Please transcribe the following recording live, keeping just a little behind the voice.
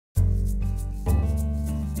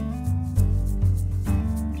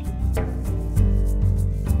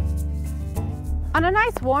On a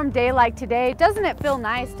nice warm day like today, doesn't it feel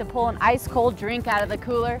nice to pull an ice-cold drink out of the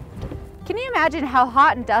cooler? Can you imagine how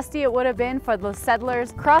hot and dusty it would have been for the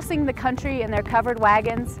settlers crossing the country in their covered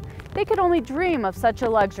wagons? They could only dream of such a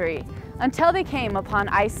luxury until they came upon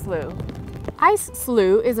Ice Slough. Ice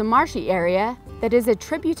Slough is a marshy area that is a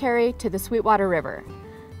tributary to the Sweetwater River.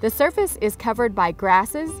 The surface is covered by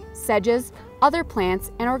grasses, sedges, other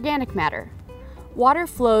plants, and organic matter. Water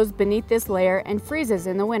flows beneath this layer and freezes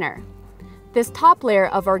in the winter. This top layer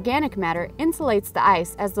of organic matter insulates the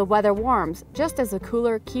ice as the weather warms, just as the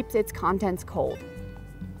cooler keeps its contents cold.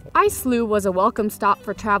 Ice Slough was a welcome stop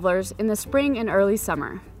for travelers in the spring and early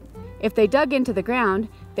summer. If they dug into the ground,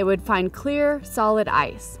 they would find clear, solid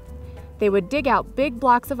ice. They would dig out big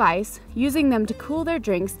blocks of ice, using them to cool their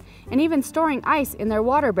drinks and even storing ice in their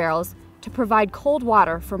water barrels to provide cold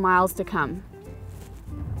water for miles to come.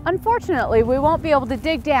 Unfortunately, we won't be able to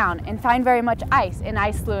dig down and find very much ice in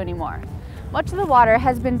Ice Slough anymore. Much of the water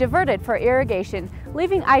has been diverted for irrigation,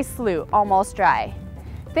 leaving Ice Slough almost dry.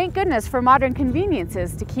 Thank goodness for modern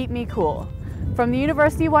conveniences to keep me cool. From the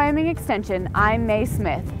University of Wyoming Extension, I'm Mae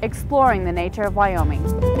Smith, exploring the nature of Wyoming.